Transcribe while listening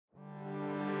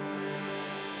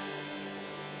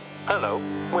Hello,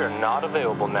 we're not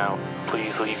available now.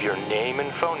 Please leave your name and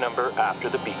phone number after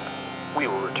the beep. We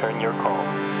will return your call.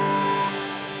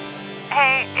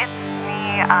 Hey, it's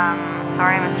me.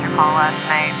 Sorry I missed your call last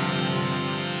night.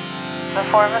 The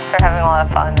four of us are having a lot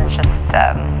of fun. It's just,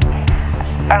 I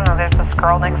don't know, there's this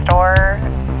girl next door.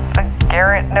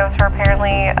 Garrett knows her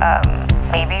apparently.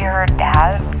 Maybe her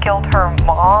dad killed her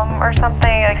mom or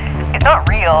something. Like, it's not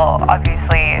real,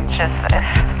 obviously. It's just,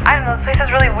 I don't know, this place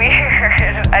is really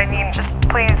weird. I mean, just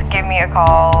please give me a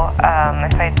call.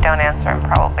 If I don't answer, I'm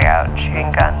probably out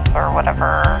shooting guns or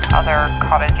whatever other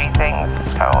cottagey things.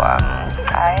 So,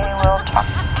 I will talk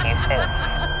to you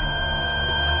soon.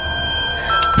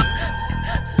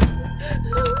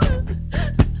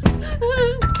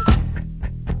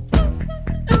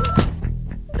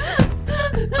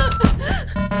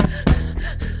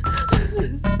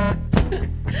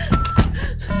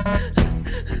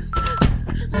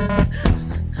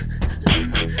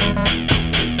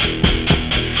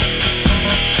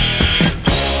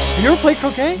 You ever play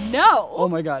croquet? No. Oh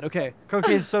my god, okay.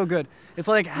 Croquet is so good. It's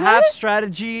like half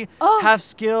strategy, half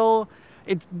skill.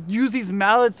 It use these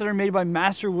mallets that are made by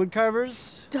master woodcarvers.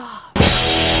 Stop.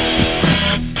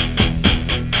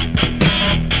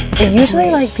 Usually,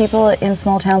 like, people in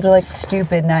small towns are like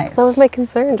stupid nice. That was my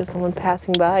concern, just someone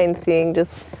passing by and seeing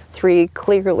just three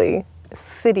clearly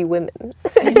city women.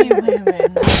 City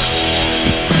women.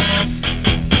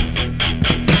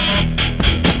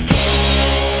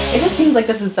 It just seems like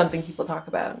this is something people talk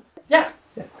about. Yeah.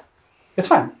 It's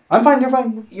fine. I'm fine, you're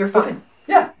fine. You're fine.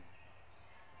 Yeah.